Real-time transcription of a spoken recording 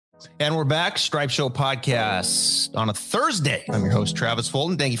And we're back, Stripe Show podcast on a Thursday. I'm your host, Travis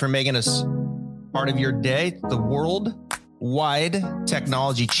Fulton. Thank you for making us part of your day. The Worldwide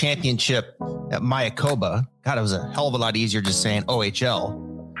Technology Championship at Mayakoba. God, it was a hell of a lot easier just saying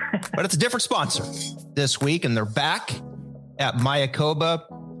OHL. But it's a different sponsor this week, and they're back at Mayakoba.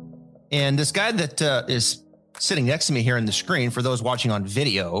 And this guy that is sitting next to me here on the screen, for those watching on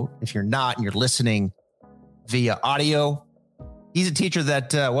video, if you're not and you're listening via audio, he's a teacher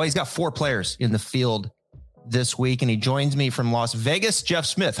that, he's got 4 players in the field this week, and he joins me from Las Vegas. Jeff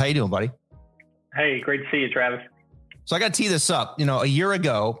Smith, how you doing, buddy? Hey, great to see you, Travis. So I got to tee this up. A year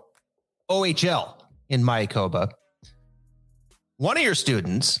ago, OHL in Mayakoba, one of your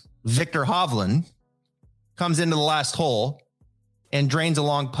students, Viktor Hovland, comes into the last hole and drains a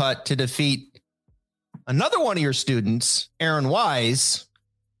long putt to defeat another one of your students, Aaron Wise.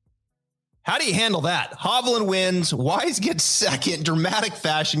 How do you handle that? Hovland wins, Wise gets second, dramatic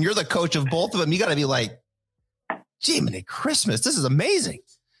fashion. You're the coach of both of them. You got to be like, gee, man, Christmas, this is amazing.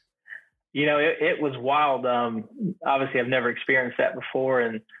 It was wild. Obviously, I've never experienced that before,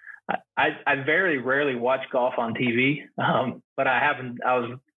 and I very rarely watch golf on TV, but I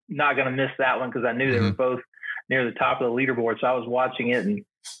was not going to miss that one because I knew they were both near the top of the leaderboard. So I was watching it, and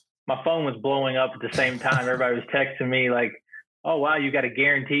my phone was blowing up at the same time. Everybody was texting me like, oh, wow, you got a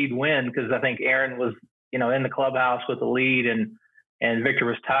guaranteed win, because I think Aaron was, in the clubhouse with the lead, and Viktor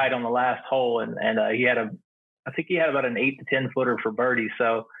was tied on the last hole, and he had about an 8 to 10 footer for birdie.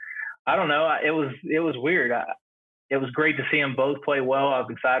 So I don't know. It was weird. It was great to see them both play well. I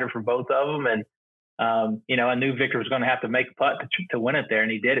was excited for both of them, and I knew Viktor was going to have to make a putt to win it there,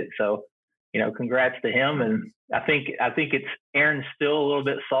 and he did it. So, congrats to him. And I think it's Aaron's still a little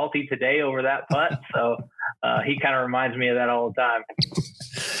bit salty today over that putt. So he kind of reminds me of that all the time.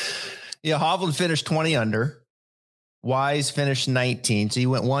 Yeah, Hovland finished 20 under. Wise finished 19. So you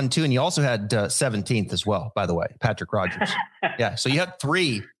went 1-2, and you also had 17th as well, by the way, Patrick Rodgers. Yeah, so you had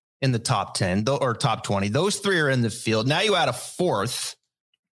 3 in the top 10 or top 20. Those 3 are in the field. Now you add a 4th,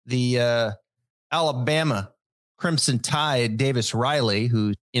 the Alabama Crimson Tide, Davis Riley,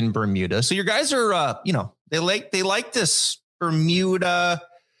 who's in Bermuda. So your guys are, they like this Bermuda,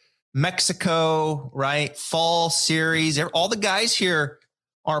 Mexico, right? Fall series. All the guys here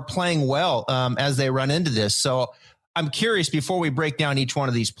are playing well as they run into this. So I'm curious, before we break down each one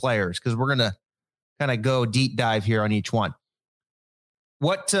of these players, because we're going to kind of go deep dive here on each one.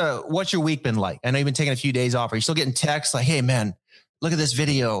 What's your week been like? I know you've been taking a few days off. Are you still getting texts like, hey, man, look at this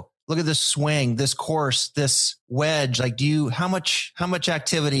video. Look at this swing, this course, this wedge. Like, how much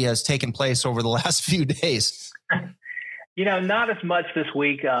activity has taken place over the last few days? Not as much this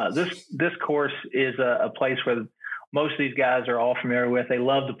week. This course is a place where most of these guys are all familiar with. They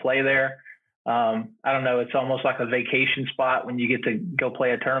love to play there. I don't know. It's almost like a vacation spot when you get to go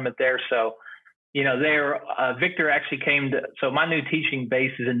play a tournament there. So, Viktor actually so my new teaching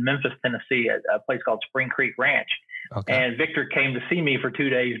base is in Memphis, Tennessee, at a place called Spring Creek Ranch. Okay. And Viktor came to see me for 2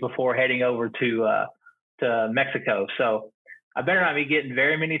 days before heading over to Mexico. So I better not be getting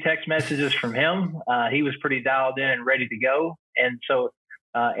very many text messages from him. He was pretty dialed in and ready to go. And so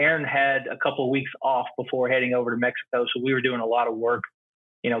Aaron had a couple of weeks off before heading over to Mexico. So we were doing a lot of work,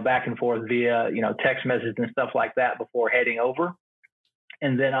 back and forth via, text messages and stuff like that before heading over.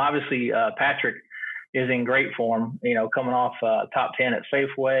 And then obviously Patrick is in great form, coming off top 10 at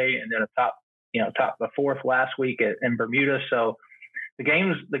Safeway, and then top the 4th last week in Bermuda. So the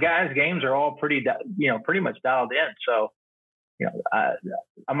guys' games are all pretty much dialed in. So,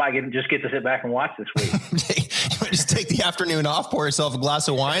 I might just get to sit back and watch this week. Just take the afternoon off, pour yourself a glass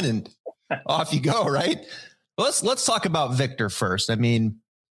of wine, and off you go. Right. Well, let's talk about Viktor first. I mean,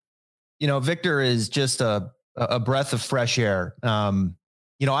 Viktor is just a breath of fresh air.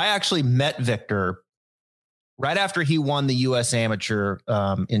 I actually met Viktor right after he won the U.S. Amateur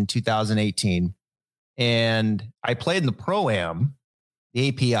in 2018. And I played in the Pro-Am, the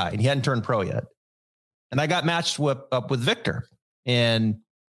API, and he hadn't turned pro yet. And I got matched up with Viktor and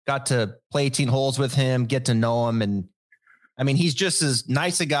got to play 18 holes with him, get to know him. And I mean, he's just as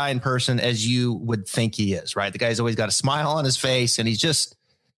nice a guy in person as you would think he is, right? The guy's always got a smile on his face, and he's just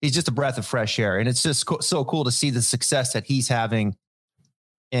a breath of fresh air. And it's just so cool to see the success that he's having,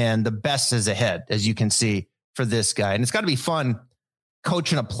 and the best is ahead, as you can see, for this guy. And it's got to be fun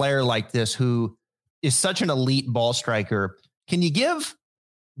coaching a player like this who is such an elite ball striker. Can you give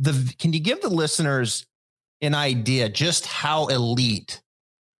the listeners an idea just how elite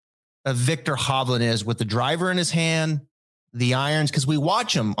Viktor Hovland is with the driver in his hand, the irons? Because we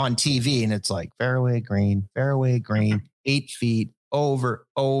watch him on TV and it's like fairway green, 8 feet, over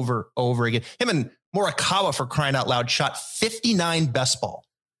again. Him and Morikawa, for crying out loud, shot 59 best ball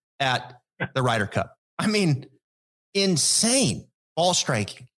at the Ryder Cup. I mean, insane ball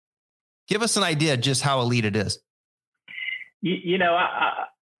striking. Give us an idea just how elite it is. I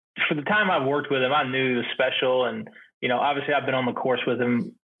for the time I've worked with him, I knew he was special. And, obviously I've been on the course with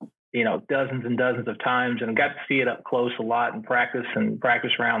him, dozens and dozens of times and got to see it up close a lot in practice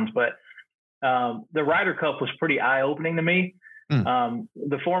rounds. But the Ryder Cup was pretty eye-opening to me.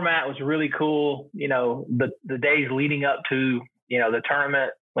 The format was really cool. The days leading up to, the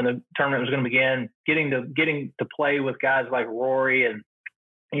tournament, when the tournament was going to begin, getting to play with guys like Rory and,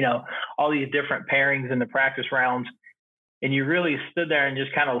 all these different pairings in the practice rounds. And you really stood there and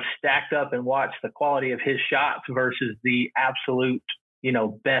just kind of stacked up and watched the quality of his shots versus the absolute,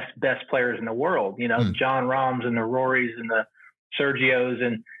 best players in the world, John Rahms and the Rorys and the Sergios.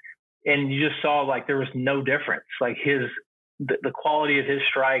 And you just saw like there was no difference. Like the quality of his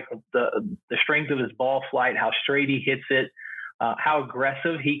strike, the strength of his ball flight, how straight he hits it, how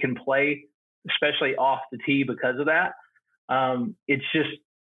aggressive he can play, especially off the tee because of that. It's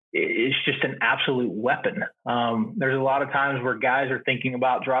just an absolute weapon. There's a lot of times where guys are thinking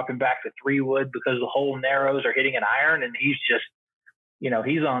about dropping back to 3-wood because the hole narrows or hitting an iron, and he's just,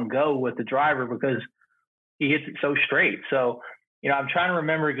 he's on go with the driver because he hits it so straight. So, I'm trying to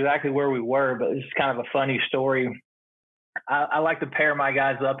remember exactly where we were, but it's kind of a funny story. I like to pair my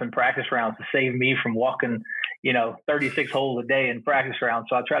guys up in practice rounds to save me from walking, 36 holes a day in practice rounds.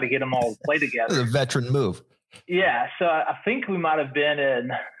 So I try to get them all to play together. That's a veteran move. Yeah. So I think we might have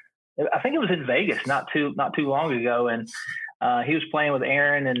been I think it was in Vegas not too long ago. And he was playing with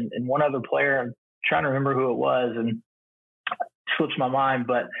Aaron and one other player. I'm trying to remember who it was and it slips my mind,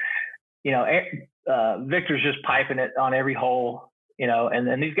 but Viktor's just piping it on every hole,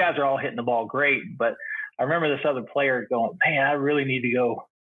 and these guys are all hitting the ball great. But I remember this other player going, man, I really need to go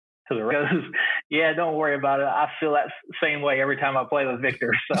to the races. Yeah, don't worry about it. I feel that same way every time I play with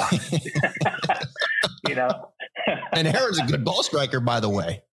Viktor. So, And Aaron's a good ball striker, by the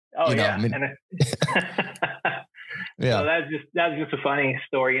way. Oh, yeah. Yeah. So that's just a funny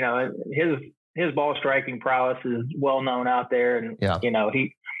story. His ball striking prowess is well known out there. And,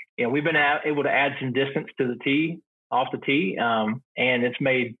 we've been able to add some distance to the tee, off the tee. And it's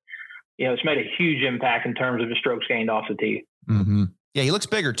made a huge impact in terms of his strokes gained off the tee. Mm-hmm. Yeah. He looks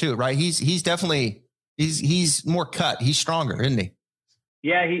bigger too, right? He's definitely, he's more cut. He's stronger, isn't he?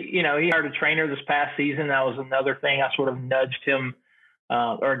 Yeah. He hired a trainer this past season. That was another thing I sort of nudged him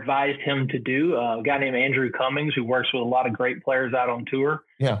or advised him to do. A guy named Andrew Cummings, who works with a lot of great players out on tour.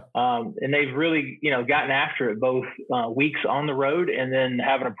 Yeah. And they've really, gotten after it, both weeks on the road and then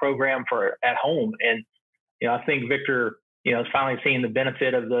having a program for at home. And, I think Viktor, is finally seeing the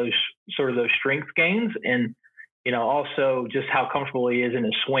benefit of those strength gains and, also just how comfortable he is in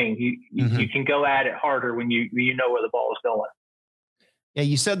his swing. You can go at it harder when you know where the ball is going. Yeah.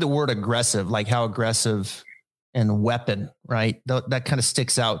 You said the word aggressive, like how aggressive and weapon, right? That kind of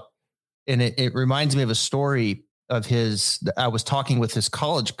sticks out. And it reminds me of a story of I was talking with his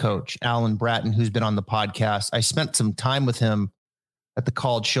college coach, Alan Bratton, who's been on the podcast. I spent some time with him at the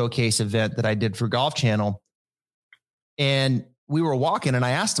college showcase event that I did for Golf Channel. And we were walking and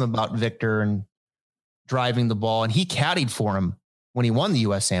I asked him about Viktor and driving the ball. And he caddied for him when he won the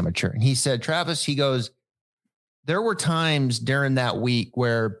US Amateur. And he said, Travis, he goes, there were times during that week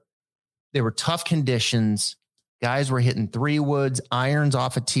where there were tough conditions. Guys were hitting 3-woods, irons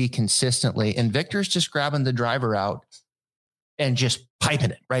off a tee consistently. And Viktor's just grabbing the driver out and just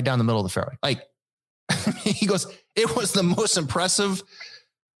piping it right down the middle of the fairway. Like he goes, it was the most impressive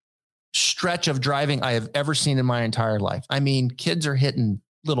stretch of driving I have ever seen in my entire life. I mean, kids are hitting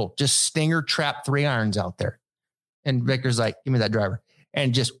little, just stinger trap 3-irons out there. And Viktor's like, give me that driver.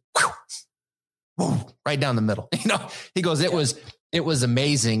 And just whoo, right down the middle. He goes, it was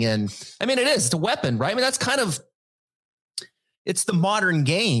amazing. And I mean, it's a weapon, right? I mean, that's kind of, it's the modern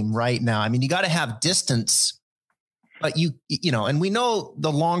game right now. I mean, you got to have distance, but and we know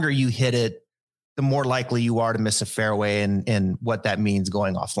the longer you hit it, the more likely you are to miss a fairway and what that means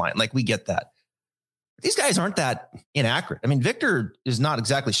going offline. Like we get that. These guys aren't that inaccurate. I mean, Viktor is not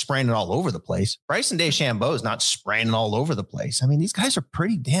exactly spraying it all over the place. Bryson DeChambeau is not spraying it all over the place. I mean, these guys are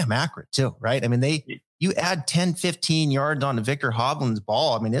pretty damn accurate too, right? I mean, you add 10, 15 yards onto Viktor Hovland's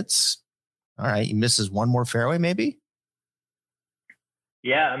ball. I mean, it's all right. He misses one more fairway, maybe.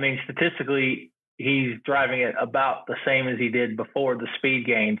 Yeah. I mean, statistically, he's driving it about the same as he did before the speed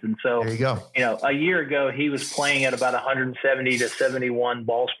gains. And so, there you go. A year ago, he was playing at about 170 to 71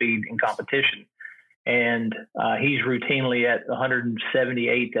 ball speed in competition. And he's routinely at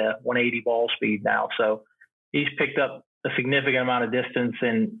 178 to 180 ball speed now. So he's picked up a significant amount of distance,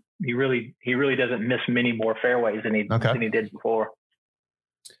 and he really doesn't miss many more fairways than he did before.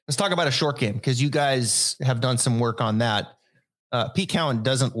 Let's talk about a short game, because you guys have done some work on that. Pete Cowan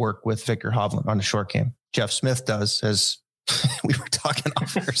doesn't work with Viktor Hovland on a short game. Jeff Smith does, as we were talking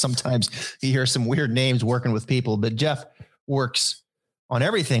off there. Sometimes you hear some weird names working with people, but Jeff works on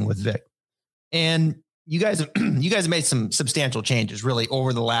everything with Vic. And you guys have made some substantial changes really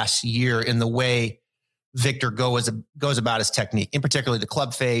over the last year in the way Viktor goes about his technique, in particular the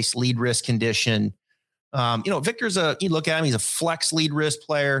club face, lead wrist condition. Viktor's you look at him, he's a flex lead wrist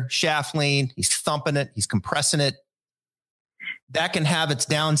player, shaft lean, he's thumping it, he's compressing it. That can have its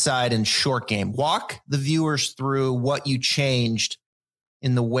downside in short game. Walk the viewers through what you changed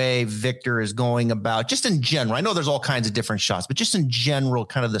in the way Viktor is going about, just in general. I know there's all kinds of different shots, but just in general,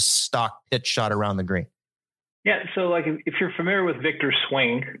 kind of the stock pitch shot around the green. Yeah. So like if you're familiar with Viktor's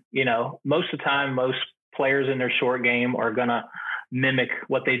swing, most of the time, most players in their short game are going to mimic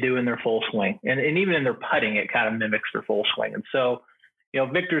what they do in their full swing. And even in their putting, it kind of mimics their full swing. And so,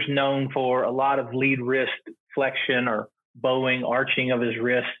 Viktor's known for a lot of lead wrist flexion or bowing, arching of his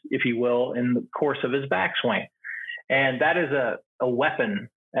wrist, if you will, in the course of his backswing. And that is a weapon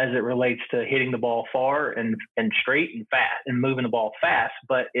as it relates to hitting the ball far and straight and fast and moving the ball fast,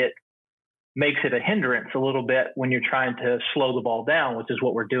 but it makes it a hindrance a little bit when you're trying to slow the ball down, which is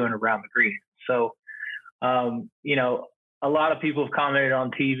what we're doing around the green. So, a lot of people have commented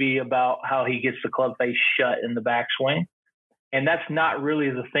on TV about how he gets the club face shut in the backswing. And that's not really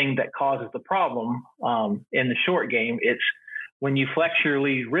the thing that causes the problem in the short game. It's when you flex your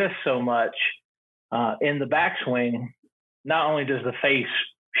lead wrist so much in the backswing, not only does the face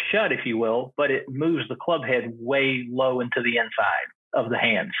shut, if you will, but it moves the club head way low into the inside of the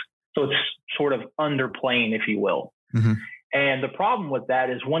hands. So it's sort of underplaying, if you will. Mm-hmm. And the problem with that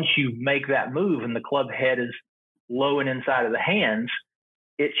is once you make that move and the club head is low and inside of the hands,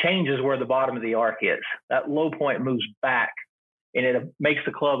 it changes where the bottom of the arc is. That low point moves back and it makes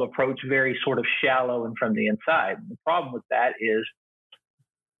the club approach very sort of shallow and from the inside. The problem with that is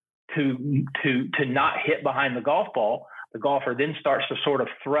to not hit behind the golf ball, the golfer then starts to sort of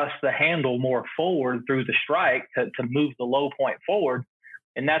thrust the handle more forward through the strike to move the low point forward.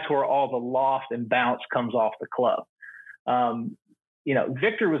 And that's where all the loft and bounce comes off the club.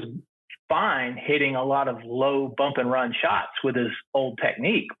 Viktor was fine hitting a lot of low bump and run shots with his old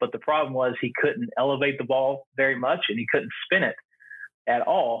technique, but the problem was he couldn't elevate the ball very much and he couldn't spin it at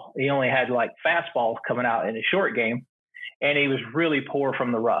all. He only had like fastballs coming out in his short game, and he was really poor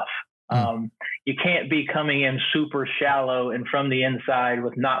from the rough. You can't be coming in super shallow and from the inside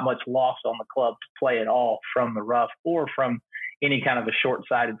with not much loft on the club to play at all from the rough or from any kind of a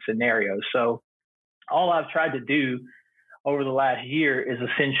short-sided scenario. So all I've tried to do over the last year is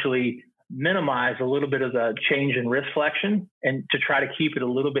essentially minimize a little bit of the change in wrist flexion and to try to keep it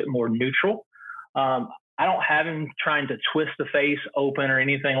a little bit more neutral. I don't have him trying to twist the face open or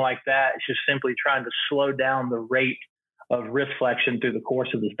anything like that. It's just simply trying to slow down the rate of wrist flexion through the course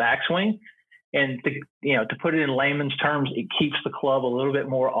of his backswing. And to put it in layman's terms, it keeps the club a little bit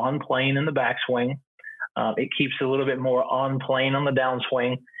more on plane in the backswing. It keeps it a little bit more on plane on the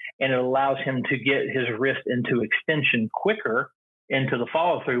downswing, and it allows him to get his wrist into extension quicker into the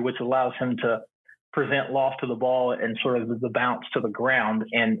follow through, which allows him to present loft to the ball and sort of the bounce to the ground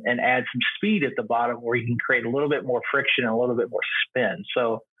and add some speed at the bottom where he can create a little bit more friction and a little bit more spin.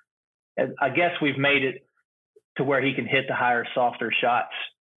 So I guess we've made it to where he can hit the higher, softer shots,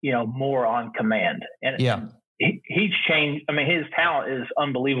 more on command. And yeah, he's changed. I mean, his talent is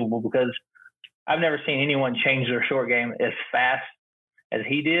unbelievable because I've never seen anyone change their short game as fast as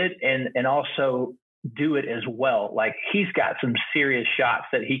he did and also do it as well. Like he's got some serious shots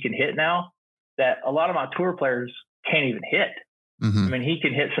that he can hit now that a lot of my tour players can't even hit. Mm-hmm. I mean, he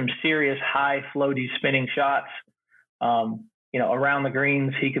can hit some serious high floaty spinning shots. Around the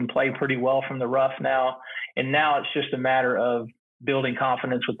greens, he can play pretty well from the rough now. And now it's just a matter of building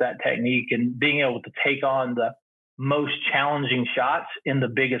confidence with that technique and being able to take on the most challenging shots in the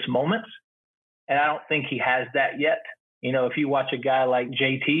biggest moments. And I don't think he has that yet. If you watch a guy like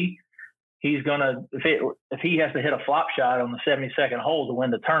JT, he's going to, if he has to hit a flop shot on the 72nd hole to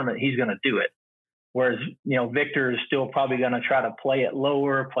win the tournament, he's going to do it. Whereas, Viktor is still probably going to try to play it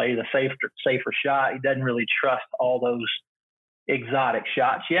lower, play the safer shot. He doesn't really trust all those exotic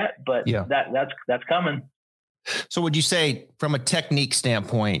shots yet, but yeah, that's coming. So would you say from a technique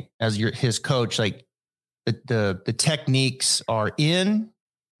standpoint, as his coach, like the techniques are in,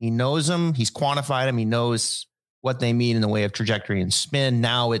 he knows them, he's quantified them, he knows what they mean in the way of trajectory and spin.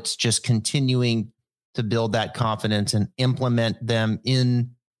 Now it's just continuing to build that confidence and implement them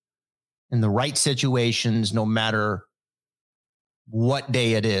in the right situations, no matter what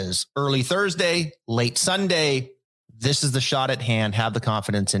day it is. Early Thursday, late Sunday, this is the shot at hand, have the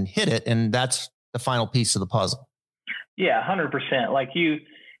confidence and hit it. And that's the final piece of the puzzle. Yeah, 100%. Like you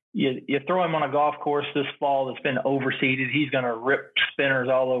throw him on a golf course this fall that's been overseeded, he's going to rip spinners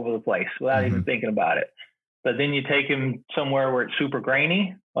all over the place without even thinking about it. But then you take him somewhere where it's super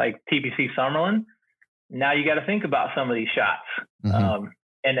grainy, like TPC Summerlin. Now you got to think about some of these shots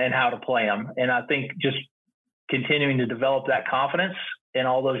and how to play them. And I think just continuing to develop that confidence in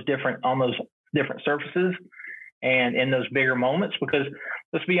on those different surfaces and in those bigger moments, because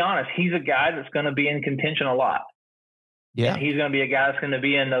let's be honest, he's a guy that's going to be in contention a lot. Yeah. And he's going to be a guy that's going to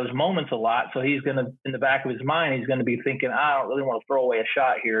be in those moments a lot. So he's going to, in the back of his mind, he's going to be thinking, I don't really want to throw away a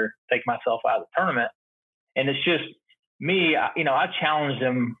shot here, take myself out of the tournament. And it's just me, I challenged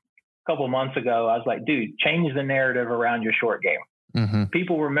him a couple of months ago. I was like, dude, change the narrative around your short game.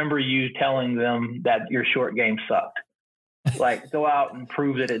 People remember you telling them that your short game sucked. Like, go out and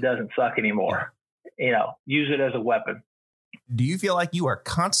prove that it doesn't suck anymore. Use it as a weapon. Do you feel like you are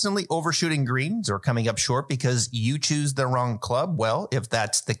constantly overshooting greens or coming up short because you choose the wrong club? Well, if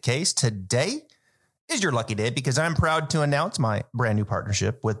that's the case, today is your lucky day, because I'm proud to announce my brand new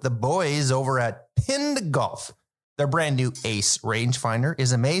partnership with the boys over at Pinned Golf. Their brand new Ace rangefinder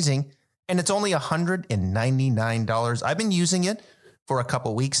is amazing, and it's only $199. I've been using it for a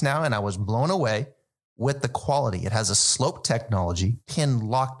couple weeks now, and I was blown away with the quality. It has a slope technology, pin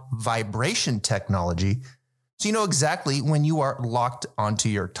locked vibration technology, so you know exactly when you are locked onto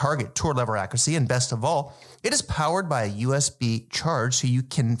your target, tour level accuracy, and best of all, it is powered by a USB charge, so you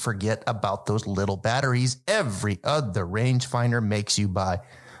can forget about those little batteries every other rangefinder makes you buy.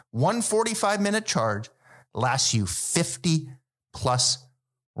 145-minute charge lasts you 50 plus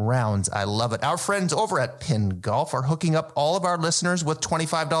rounds. I love it. Our friends over at Pin Golf are hooking up all of our listeners with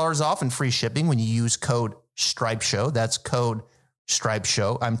 $25 off and free shipping when you use code Stripe Show. That's code Stripe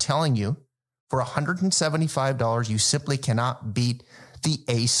Show. I'm telling you, for $175, you simply cannot beat the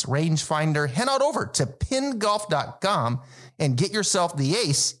Ace rangefinder. Head on over to pingolf.com and get yourself the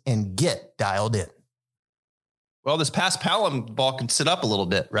Ace and get dialed in. Well, this past Palom ball can sit up a little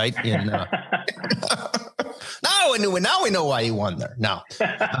bit, right? Now we know why he won there. Now,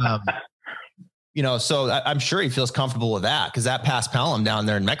 so I'm sure he feels comfortable with that, because that past Palom down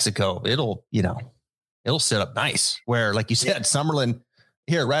there in Mexico, it'll sit up nice. Where, like you said, Summerlin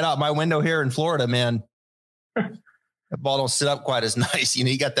here, right out my window here in Florida, man, that ball don't sit up quite as nice.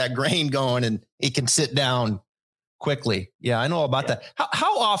 You got that grain going and it can sit down quickly. Yeah, I know about that.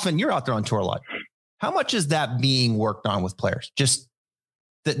 How often, you're out there on tour a lot, how much is that being worked on with players? Just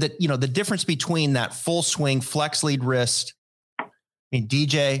the difference between that full swing, flex lead wrist. I mean,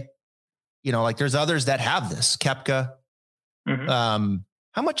 DJ, like there's others that have this, Koepka.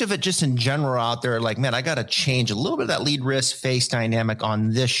 How much of it just in general out there, like, man, I got to change a little bit of that lead wrist face dynamic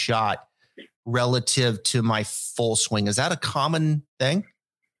on this shot relative to my full swing? Is that a common thing?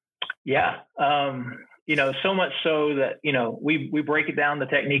 Yeah. So much so that, we break it down, the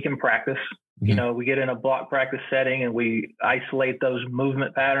technique in practice. We get in a block practice setting and we isolate those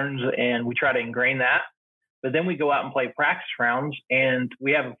movement patterns and we try to ingrain that. But then we go out and play practice rounds, and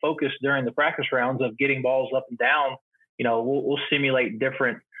we have a focus during the practice rounds of getting balls up and down. We'll simulate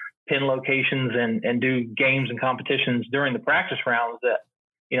different pin locations and do games and competitions during the practice rounds that,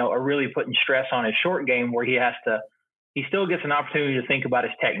 are really putting stress on his short game, where he still gets an opportunity to think about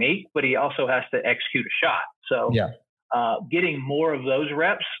his technique, but he also has to execute a shot. So getting more of those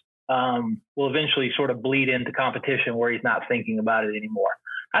reps will eventually sort of bleed into competition where he's not thinking about it anymore.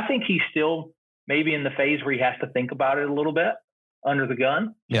 I think he's still maybe in the phase where he has to think about it a little bit under the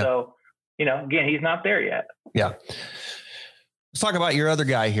gun. Yeah. So, again, he's not there yet. Yeah. Let's talk about your other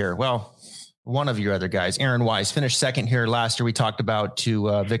guy here. Well, one of your other guys, Aaron Wise, finished second here last year. We talked about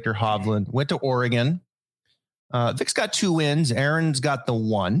to Viktor Hovland, went to Oregon. Vic's got 2 wins. Aaron's got the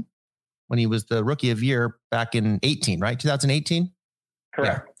 1 when he was the rookie of year back in 18, right? 2018.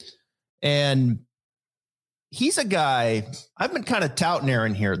 Correct. Yeah. And he's a guy, I've been kind of touting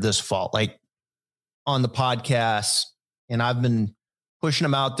Aaron here this fall, like on the podcast, and I've been pushing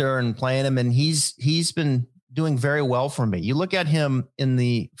him out there and playing him. And he's been doing very well for me. You look at him in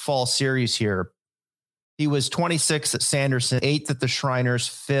the fall series here. He was 26th at Sanderson, 8th at the Shriners,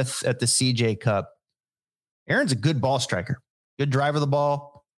 5th at the CJ Cup. Aaron's a good ball striker, good drive of the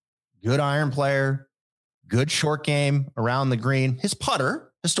ball, good iron player, good short game around the green. His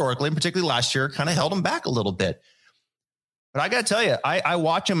putter, historically, and particularly last year, kind of held him back a little bit. But I got to tell you, I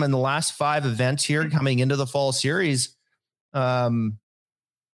watch him in the last 5 events here coming into the fall series. 2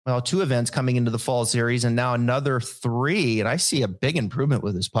 events coming into the fall series and now another 3. And I see a big improvement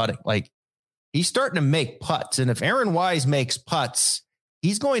with his putting. Like, he's starting to make putts. And if Aaron Wise makes putts,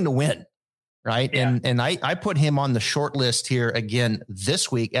 he's going to win. right? Yeah. And I put him on the short list here again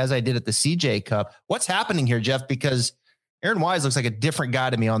this week, as I did at the CJ Cup. What's happening here, Jeff? Because Aaron Wise looks like a different guy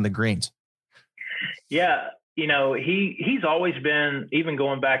to me on the greens. Yeah. He's always been, even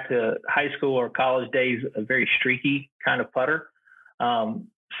going back to high school or college days, a very streaky kind of putter.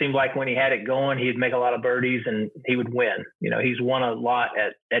 Seemed like when he had it going, he'd make a lot of birdies and he would win. He's won a lot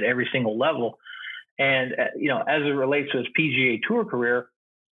at every single level. And, as it relates to his PGA Tour career,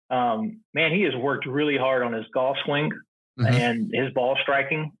 man, he has worked really hard on his golf swing and his ball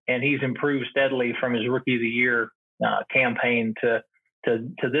striking, and he's improved steadily from his Rookie of the Year campaign to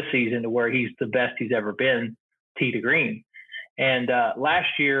this season, to where he's the best he's ever been tee to green. And last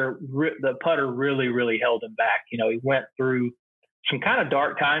year, the putter really, really held him back. He went through some kind of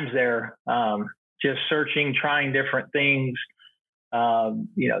dark times there, just searching, trying different things,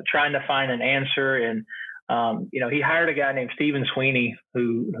 trying to find an answer. And, he hired a guy named Stephen Sweeney,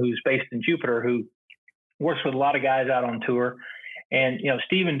 who's based in Jupiter, who works with a lot of guys out on tour. And,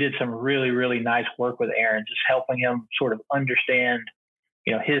 Stephen did some really, really nice work with Aaron, just helping him sort of understand,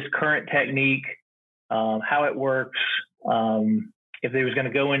 his current technique, how it works, if they was going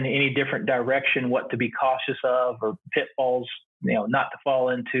to go in any different direction, what to be cautious of, or pitfalls, not to fall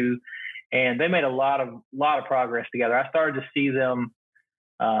into. And they made a lot of progress together. I started to see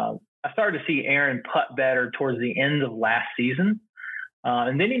Aaron putt better towards the end of last season.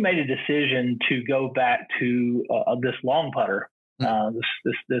 And then he made a decision to go back to this long putter,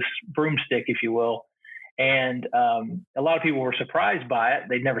 this broomstick, if you will. And a lot of people were surprised by it.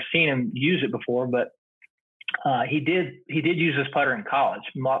 They'd never seen him use it before, but he did use this putter in college.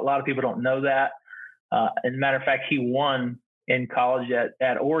 A lot of people don't know that. As a matter of fact, he won in college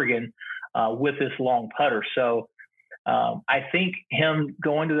at Oregon with this long putter. So I think him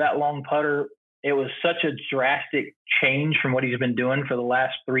going to that long putter, it was such a drastic change from what he's been doing for the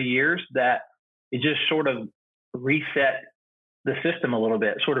last 3 years that it just sort of reset the system a little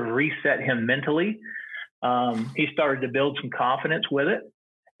bit, sort of reset him mentally. He started to build some confidence with it.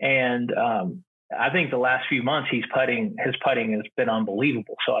 And I think the last few months his putting has been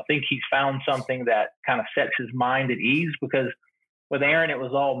unbelievable. So I think he's found something that kind of sets his mind at ease, because with Aaron, it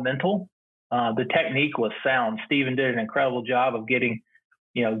was all mental. The technique was sound. Steven did an incredible job of getting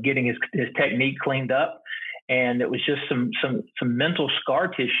his technique cleaned up. And it was just some mental scar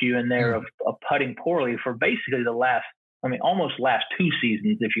tissue in there of putting poorly for basically almost last 2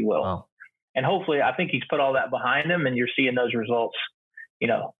 seasons, if you will. Wow. And hopefully, I think he's put all that behind him, and you're seeing those results.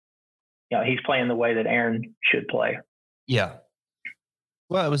 He's playing the way that Aaron should play. Yeah.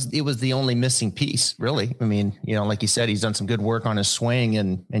 Well, it was the only missing piece, really. I mean, like you said, he's done some good work on his swing,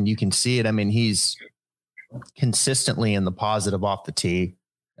 and you can see it. I mean, he's consistently in the positive off the tee.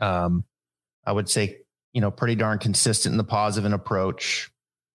 I would say, pretty darn consistent in the positive in approach,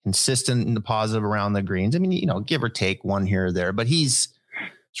 consistent in the positive around the greens. I mean, give or take one here or there, but he's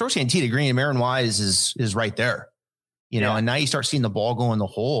strokes gained tee to green. Aaron Wise is right there, and now you start seeing the ball go in the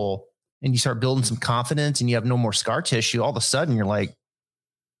hole, and you start building some confidence, and you have no more scar tissue. All of a sudden you're like,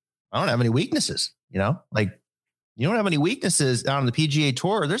 I don't have any weaknesses, like you don't have any weaknesses out on the PGA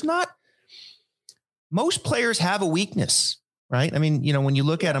Tour. Most players have a weakness, right? I mean, when you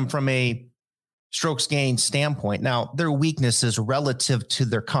look at them from a strokes gained standpoint, now their weakness is relative to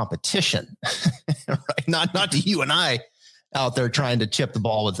their competition, right? Not to you and I out there trying to chip the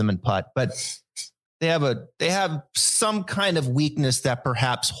ball with them and putt, but they have some kind of weakness that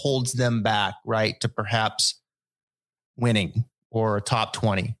perhaps holds them back, right? To perhaps winning or a top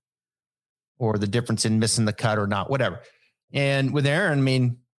 20 or the difference in missing the cut or not, whatever. And with Aaron, I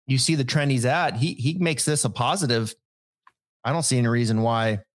mean, you see the trend he's at, he makes this a positive. I don't see any reason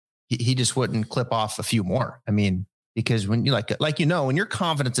why he just wouldn't clip off a few more. I mean, because when you when your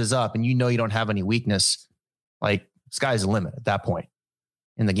confidence is up and you don't have any weakness, like sky's the limit at that point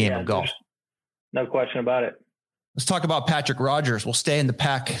in the game of golf. No question about it. Let's talk about Patrick Rodgers. We'll stay in the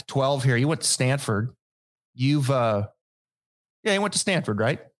Pac-12 here. You went to Stanford. He went to Stanford,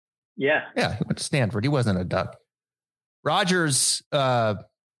 right? Yeah. Yeah, he went to Stanford. He wasn't a duck. Rodgers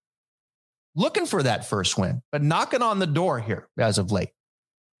looking for that first win, but knocking on the door here as of late.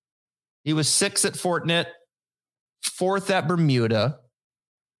 He was 6th at Fortinet, 4th at Bermuda.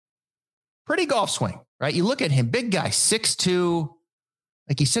 Pretty golf swing, right? You look at him, big guy, 6'2".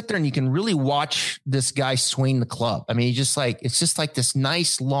 Like you sit there and you can really watch this guy swing the club. I mean, it's just like this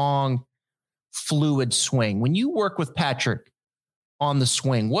nice, long, fluid swing. When you work with Patrick on the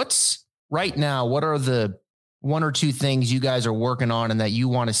swing, what are the 1 or 2 things you guys are working on and that you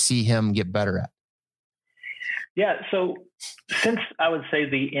want to see him get better at? Yeah. So since I would say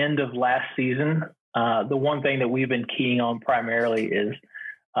the end of last season, the one thing that we've been keying on primarily is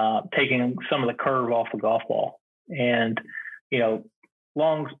taking some of the curve off the golf ball. And,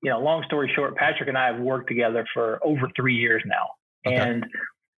 long story short, Patrick and I have worked together for over 3 years now. Okay. And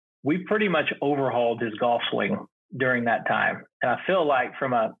we pretty much overhauled his golf swing during that time. And I feel like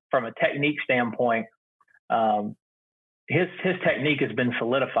from a technique standpoint, his technique has been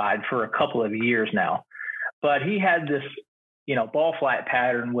solidified for a couple of years now. But he had this, ball flight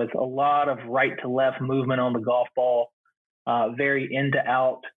pattern with a lot of right to left movement on the golf ball, very in to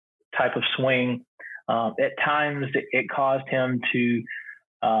out type of swing. At times it caused him to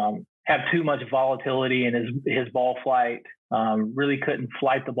have too much volatility in his ball flight, really couldn't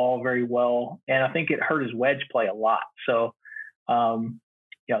flight the ball very well. And I think it hurt his wedge play a lot. So,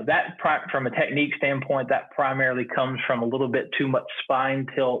 that from a technique standpoint, that primarily comes from a little bit too much spine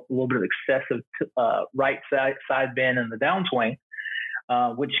tilt, a little bit of excessive right side bend in the downswing,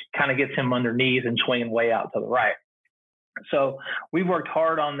 which kind of gets him underneath and swinging way out to the right. So we worked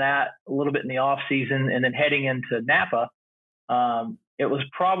hard on that a little bit in the off season, and then heading into Napa, it was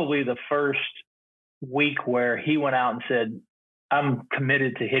probably the first week where he went out and said, I'm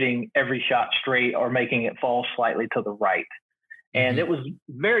committed to hitting every shot straight or making it fall slightly to the right. And it was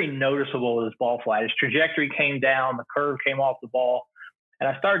very noticeable with his ball flight. His trajectory came down, the curve came off the ball. And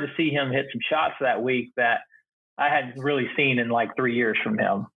I started to see him hit some shots that week that I hadn't really seen in like 3 years from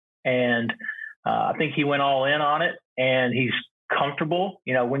him. And I think he went all in on it, and he's comfortable.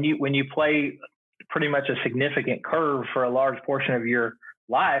 When you play pretty much a significant curve for a large portion of your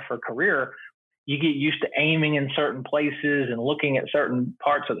life or career, you get used to aiming in certain places and looking at certain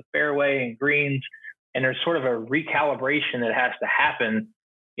parts of the fairway and greens. And there's sort of a recalibration that has to happen,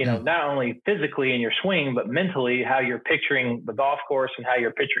 not only physically in your swing, but mentally, how you're picturing the golf course and how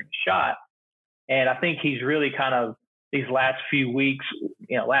you're picturing the shot. And I think he's really kind of these last few weeks,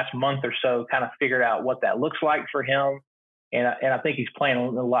 last month or so, kind of figured out what that looks like for him. And I think he's playing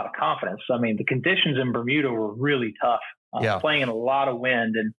a lot of confidence. I mean, the conditions in Bermuda were really tough, playing in a lot of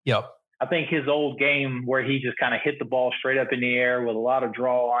wind. And I think his old game where he just kind of hit the ball straight up in the air with a lot of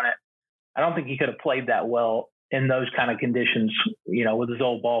draw on it, I don't think he could have played that well in those kind of conditions, with his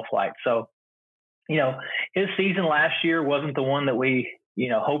old ball flight. So, his season last year wasn't the one that we,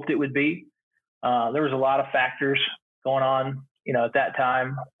 hoped it would be. There was a lot of factors going on, at that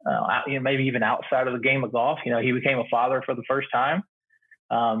time, maybe even outside of the game of golf. He became a father for the first time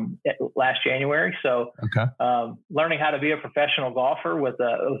last January. So learning how to be a professional golfer with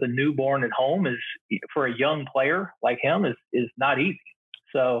a newborn at home is, for a young player like him, is not easy.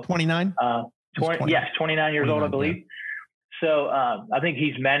 So 29? 29 years old, I believe. Yeah. So I think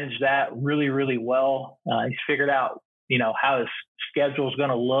he's managed that really, really well. He's figured out, how his schedule is going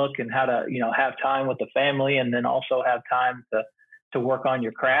to look and how to, have time with the family, and then also have time to work on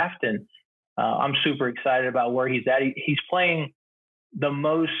your craft. And I'm super excited about where he's at. He's playing the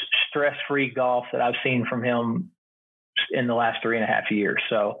most stress-free golf that I've seen from him in the last 3.5 years.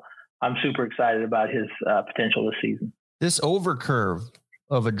 So I'm super excited about his potential this season. This over curve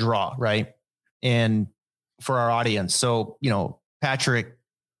of a draw, right? And for our audience, so, Patrick's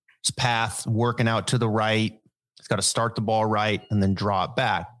path working out to the right, he's got to start the ball right and then draw it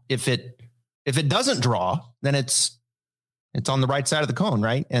back. If it doesn't draw, then it's on the right side of the cone,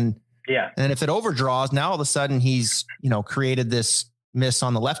 right? And if it overdraws, now all of a sudden he's, created this miss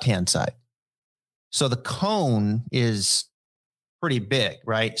on the left-hand side. So the cone is pretty big,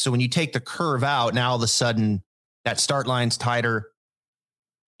 right? So when you take the curve out, now all of a sudden that start line's tighter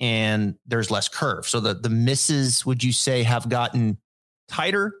and there's less curve. So the misses, would you say, have gotten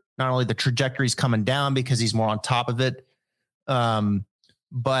tighter? Not only the trajectory's coming down because he's more on top of it,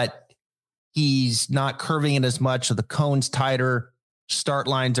 but he's not curving it as much. So the cone's tighter, start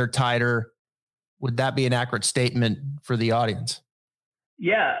lines are tighter. Would that be an accurate statement for the audience?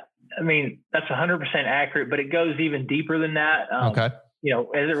 Yeah. I mean, that's 100% accurate, but it goes even deeper than that. As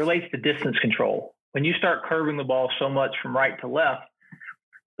it relates to distance control, when you start curving the ball so much from right to left,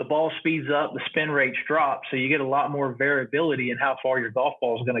 the ball speeds up, the spin rates drop. So you get a lot more variability in how far your golf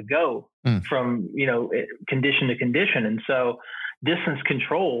ball is going to go from, condition to condition. And so distance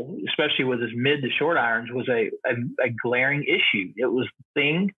control, especially with his mid to short irons, was a glaring issue. It was the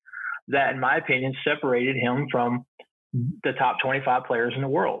thing that, in my opinion, separated him from the top 25 players in the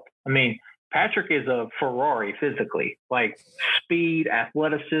world. I mean, Patrick is a Ferrari physically, like speed,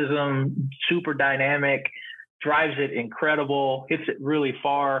 athleticism, super dynamic, drives it incredible, hits it really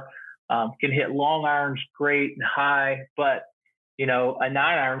far, can hit long irons great and high, but, a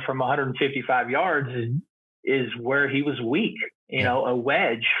 9-iron from 155 yards is where he was weak. A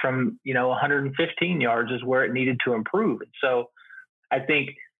wedge from, 115 yards is where it needed to improve. And so I think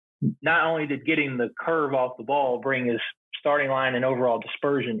not only did getting the curve off the ball bring his starting line and overall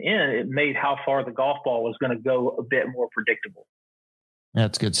dispersion in, it made how far the golf ball was going to go a bit more predictable.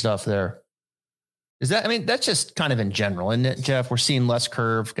 That's good stuff there. That's just kind of in general, isn't it, Jeff? We're seeing less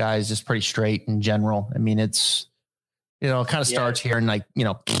curve guys, just pretty straight in general. I mean, it's, it kind of starts here and like,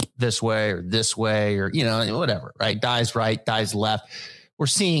 this way or, whatever, right? Dies right, dies left. We're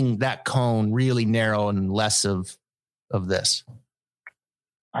seeing that cone really narrow and less of this.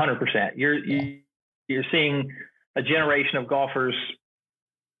 100%. You're seeing a generation of golfers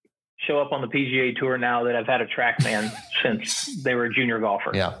show up on the PGA Tour now that have had a TrackMan since they were a junior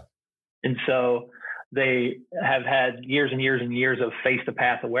golfer. Yeah. And so they have had years and years and years of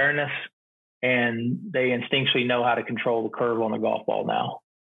face-to-path awareness, and they instinctually know how to control the curve on the golf ball now.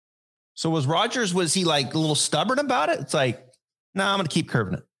 So was Rodgers, was he like a little stubborn about it? It's like, no, I'm going to keep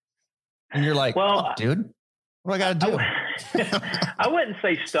curving it. And you're like, well, oh, dude, what do I got to do? I wouldn't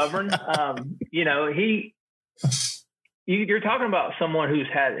say stubborn. You're talking about someone who's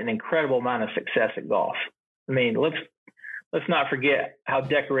had an incredible amount of success at golf. I mean, let's not forget how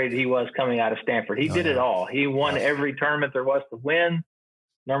decorated he was coming out of Stanford. He did it all. He won every tournament there was to win,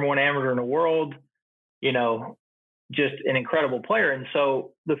 number one amateur in the world, just an incredible player. And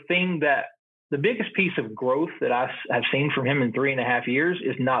so the biggest piece of growth that I have seen from him in 3.5 years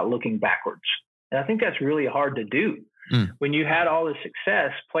is not looking backwards. And I think that's really hard to do. When you had all this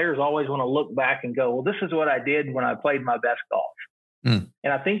success, players always want to look back and go, well, this is what I did when I played my best golf.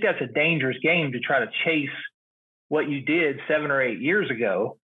 And I think that's a dangerous game to try to chase what you did 7 or 8 years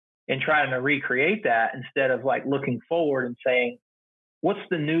ago and trying to recreate that instead of like looking forward and saying, what's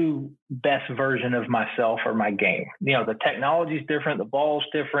the new best version of myself or my game? The technology's different, the ball's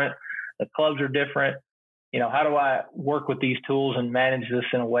different, the clubs are different. How do I work with these tools and manage this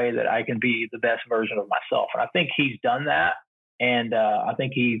in a way that I can be the best version of myself? And I think he's done that. And I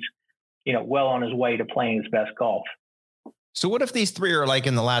think he's, well on his way to playing his best golf. So what if these three are like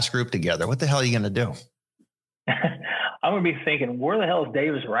in the last group together? What the hell are you going to do? I'm going to be thinking, where the hell is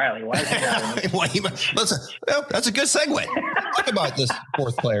Davis Riley? Why is he not Listen, that's a good segue. Talk about this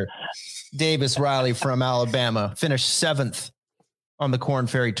fourth player. Davis Riley from Alabama finished 7th on the Korn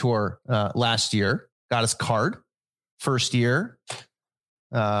Ferry Tour last year. Got his card first year.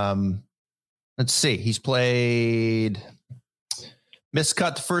 Let's see. He's played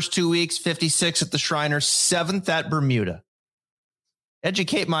miscut the first 2 weeks, 56 at the Shriners, 7th at Bermuda.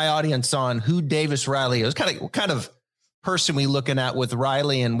 Educate my audience on who Davis Riley is. What kind of person we looking at with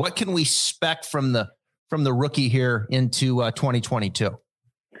Riley, and what can we expect from the rookie here into 2022?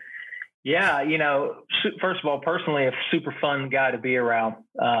 Yeah, first of all, personally, a super fun guy to be around.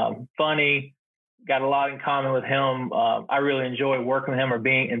 Funny, got a lot in common with him. I really enjoy working with him or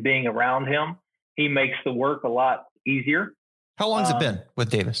being around him. He makes the work a lot easier. How long has it been with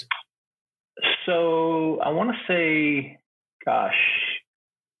Davis? So I want to say,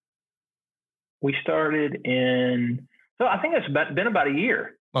 we started so I think it's been about a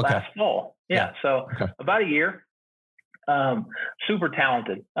year. Last fall. Yeah. So about a year. Super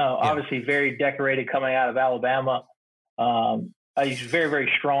talented. Obviously very decorated coming out of Alabama. He's very,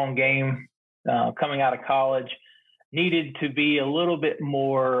 very strong game coming out of college. Needed to be a little bit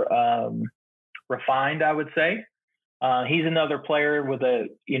more refined, I would say. He's another player with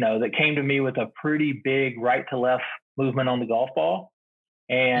that came to me with a pretty big right to left movement on the golf ball.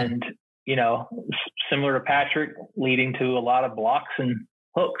 And, similar to Patrick, leading to a lot of blocks and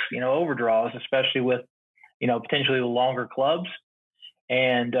hooks, overdraws, especially with, potentially the longer clubs.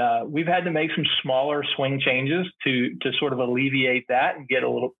 And we've had to make some smaller swing changes to sort of alleviate that and get a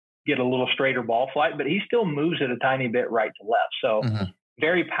little straighter ball flight, but he still moves it a tiny bit right to left. So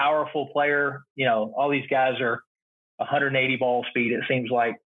very powerful player. All these guys are 180 ball speed, it seems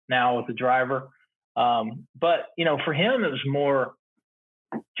like now with the driver. But, for him, it was more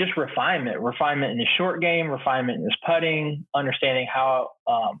just refinement in his short game, refinement in his putting, understanding how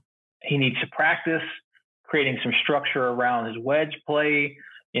he needs to practice, creating some structure around his wedge play,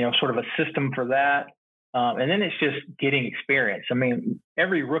 sort of a system for that. And then it's just getting experience. I mean,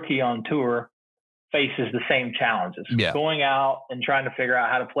 every rookie on tour faces the same challenges, going out and trying to figure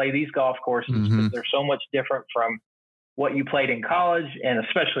out how to play these golf courses because they're so much different from what you played in college and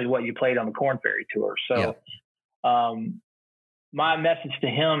especially what you played on the Korn Ferry Tour. So my message to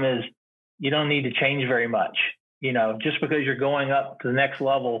him is you don't need to change very much. Just because you're going up to the next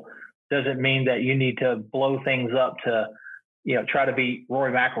level doesn't mean that you need to blow things up to, try to be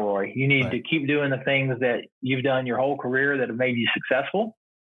Rory McIlroy. You need to keep doing the things that you've done your whole career that have made you successful.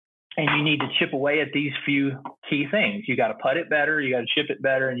 And you need to chip away at these few key things. You got to putt it better. You got to chip it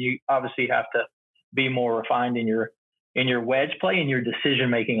better. And you obviously have to be more refined in your wedge play and your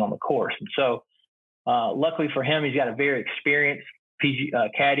decision-making on the course. And so luckily for him, he's got a very experienced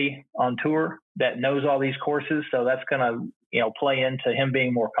caddy on tour that knows all these courses. So that's going to, play into him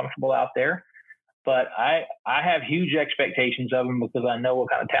being more comfortable out there. But I have huge expectations of him because I know what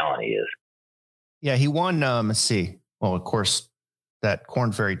kind of talent he is. Yeah, he won, let's see. Well, of course, that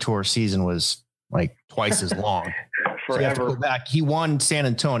Korn Ferry Tour season was like twice as long. Forever. So you have to go back. He won San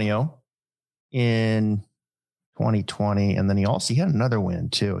Antonio in 2020, and then he had another win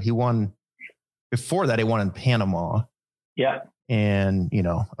too. He won before that. He won in Panama. Yeah. And,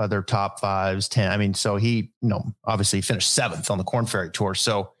 other top 5s, 10. I mean, so he, obviously finished 7th on the Korn Ferry Tour.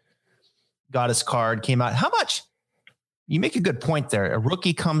 So got his card, came out. How much? You make a good point there. A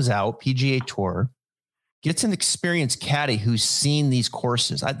rookie comes out, PGA Tour, gets an experienced caddy who's seen these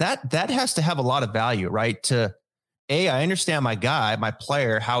courses. That has to have a lot of value, right? I understand my guy, my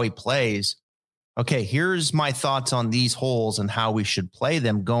player, how he plays. Okay, here's my thoughts on these holes and how we should play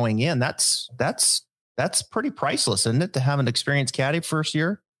them going in. That's pretty priceless, isn't it, to have an experienced caddy first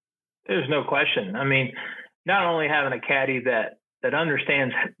year? There's no question. I mean, not only having a caddy that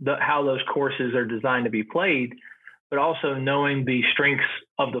understands how those courses are designed to be played, but also knowing the strengths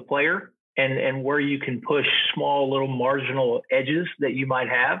of the player and where you can push small little marginal edges that you might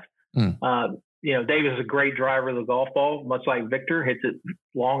have. Davis is a great driver of the golf ball, much like Viktor, hits it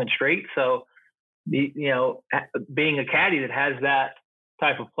long and straight. So, being a caddy that has that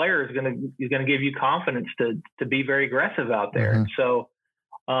type of player is going to give you confidence to be very aggressive out there. And so,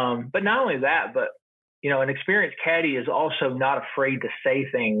 but not only that, but an experienced caddy is also not afraid to say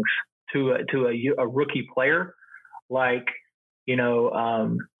things to a rookie player, like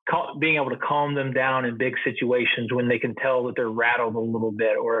being able to calm them down in big situations when they can tell that they're rattled a little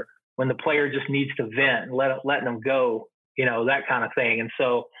bit, or when the player just needs to vent and letting them go, that kind of thing. And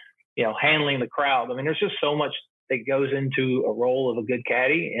so, handling the crowd. I mean, there's just so much that goes into a role of a good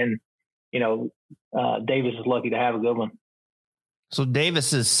caddy, and Davis is lucky to have a good one. So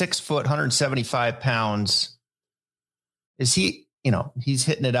Davis is 6 foot, 175 pounds. Is he, he's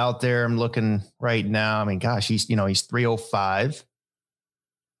hitting it out there. I'm looking right now. I mean, gosh, he's 305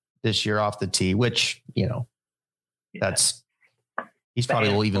 this year off the tee, which, that's, he's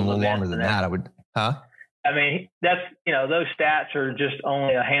probably even a little longer than that. I mean, that's, those stats are just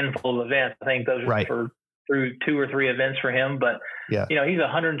only a handful of events. I think those are through 2 or 3 events for him, but he's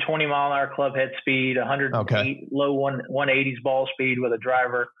 120 mile an hour club head speed, 108 low 180s ball speed with a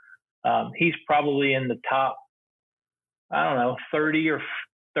driver. He's probably in the top, 30 or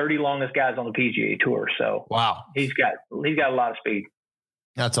 30 longest guys on the PGA Tour. So wow, he's got a lot of speed.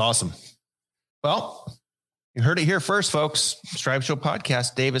 That's awesome. Well, you heard it here first, folks. Stripe Show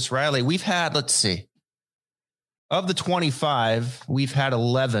Podcast, Davis Riley. We've had, let's see, of the 25, we've had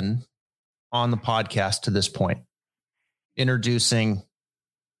 11 on the podcast to this point, introducing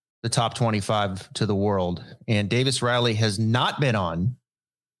the top 25 to the world. And Davis Riley has not been on.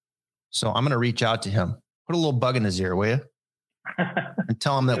 So I'm going to reach out to him, put a little bug in his ear, will you? And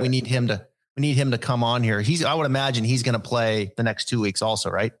tell him that we need him to come on here. I would imagine he's going to play the next 2 weeks also,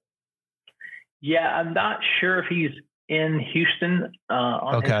 right? Yeah. I'm not sure if he's in Houston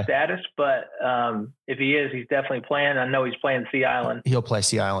on his status, but if he is, he's definitely playing. I know he's playing Sea Island. He'll play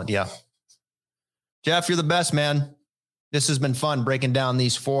Sea Island. Yeah. Jeff, you're the best, man. This has been fun breaking down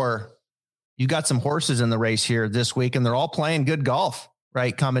these 4. You got some horses in the race here this week, and they're all playing good golf,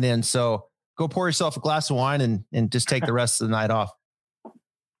 right? Coming in. So go pour yourself a glass of wine and just take the rest of the night off.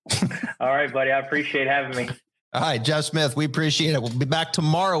 All right, buddy. I appreciate having me. All right, Jeff Smith, we appreciate it. We'll be back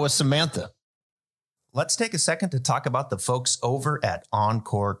tomorrow with Samantha. Let's take a second to talk about the folks over at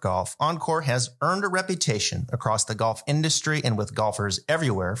OnCore Golf. OnCore has earned a reputation across the golf industry and with golfers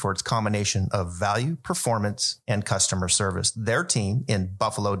everywhere for its combination of value, performance, and customer service. Their team in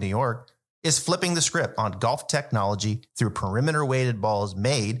Buffalo, New York, is flipping the script on golf technology through perimeter-weighted balls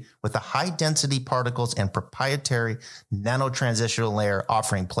made with the high-density particles and proprietary nanotransitional layer,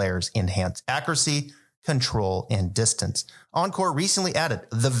 offering players enhanced accuracy, control, and distance. OnCore recently added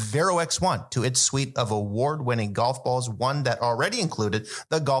the Vero X1 to its suite of award-winning golf balls, one that already included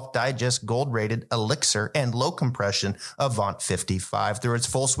the Golf Digest gold-rated Elixir and low-compression Avant 55. Through its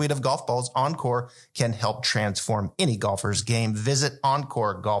full suite of golf balls, OnCore can help transform any golfer's game. Visit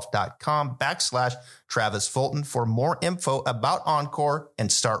OnCoreGolf.com/Travis Fulton for more info about OnCore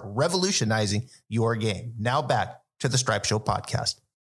and start revolutionizing your game. Now back to the Stripe Show Podcast.